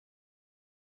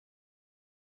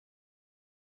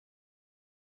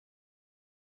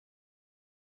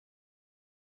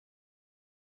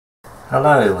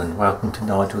Hello and welcome to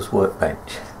Nigel's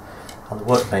Workbench. On the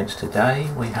workbench today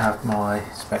we have my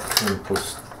Spectrum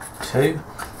Plus 2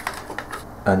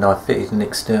 and I fitted an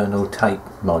external tape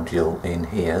module in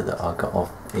here that I got off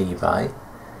eBay,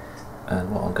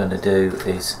 and what I'm going to do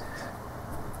is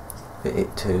fit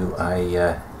it to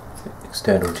a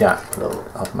external jack plug.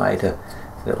 I've made a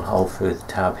little hole through the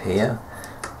tab here.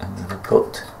 I'm going to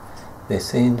put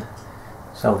this in,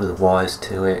 solder the wires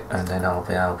to it, and then I'll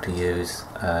be able to use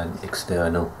an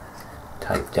external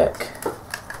tape deck.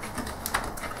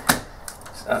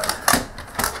 So,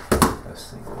 first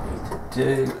thing we need to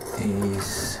do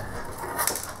is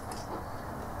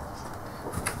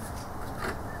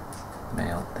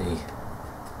mount the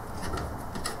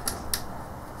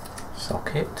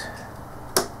socket.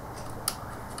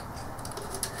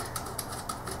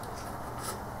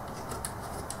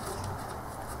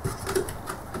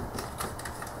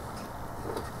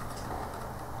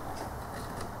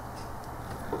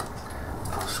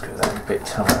 Screw that a bit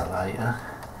tighter later.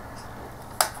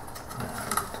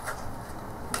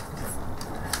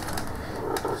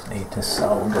 Just need to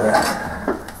solder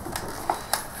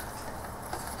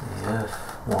the earth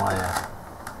wire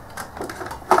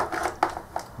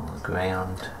on the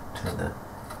ground to the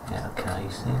outer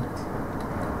casing.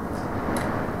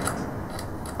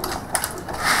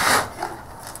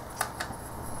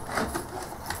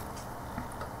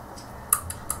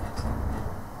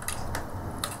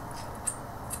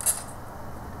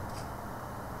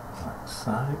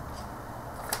 So, and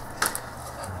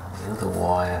the other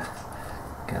wire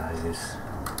goes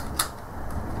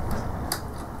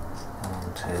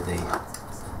onto the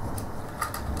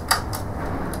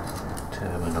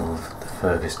terminal the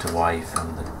furthest away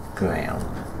from the ground.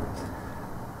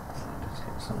 Just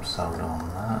get some solder on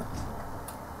that.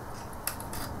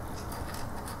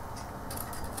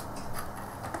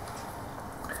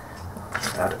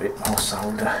 Add a bit more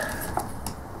solder.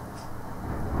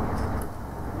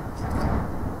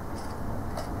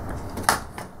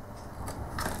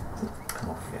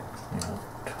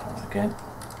 Again.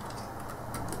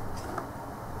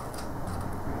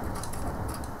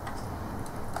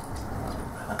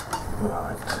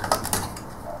 Right.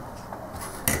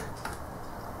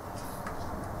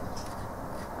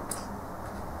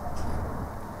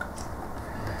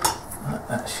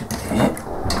 That should be it.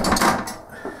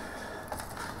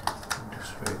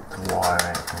 Just route the wire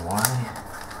out of the way.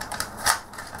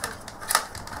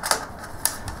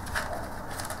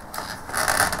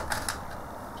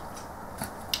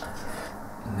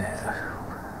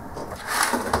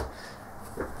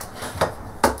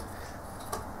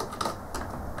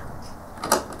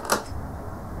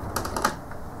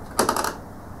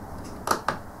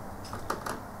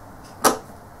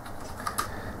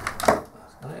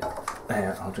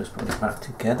 I'll just put it back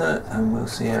together and we'll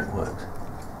see how it works.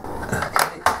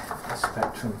 Okay, the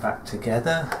Spectrum back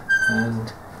together,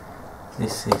 and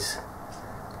this is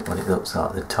what it looks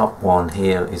like. The top one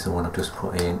here is the one I've just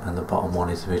put in, and the bottom one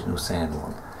is the original sound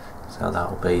one. So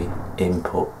that'll be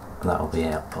input and that'll be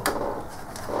output.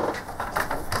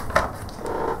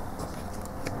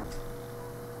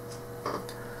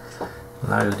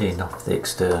 Loading off the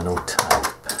external tape.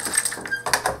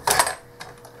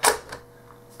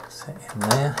 Set in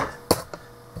there,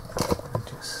 and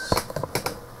just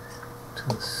to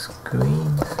the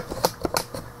screen.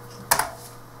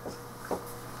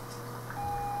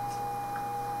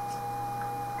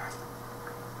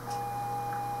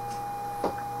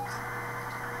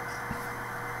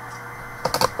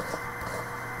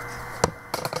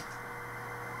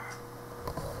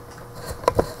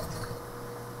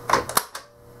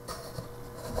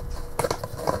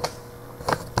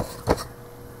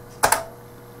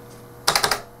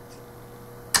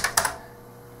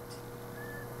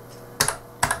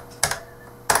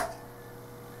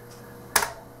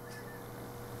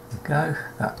 Go,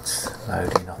 that's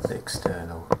loading off the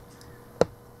external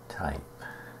tape.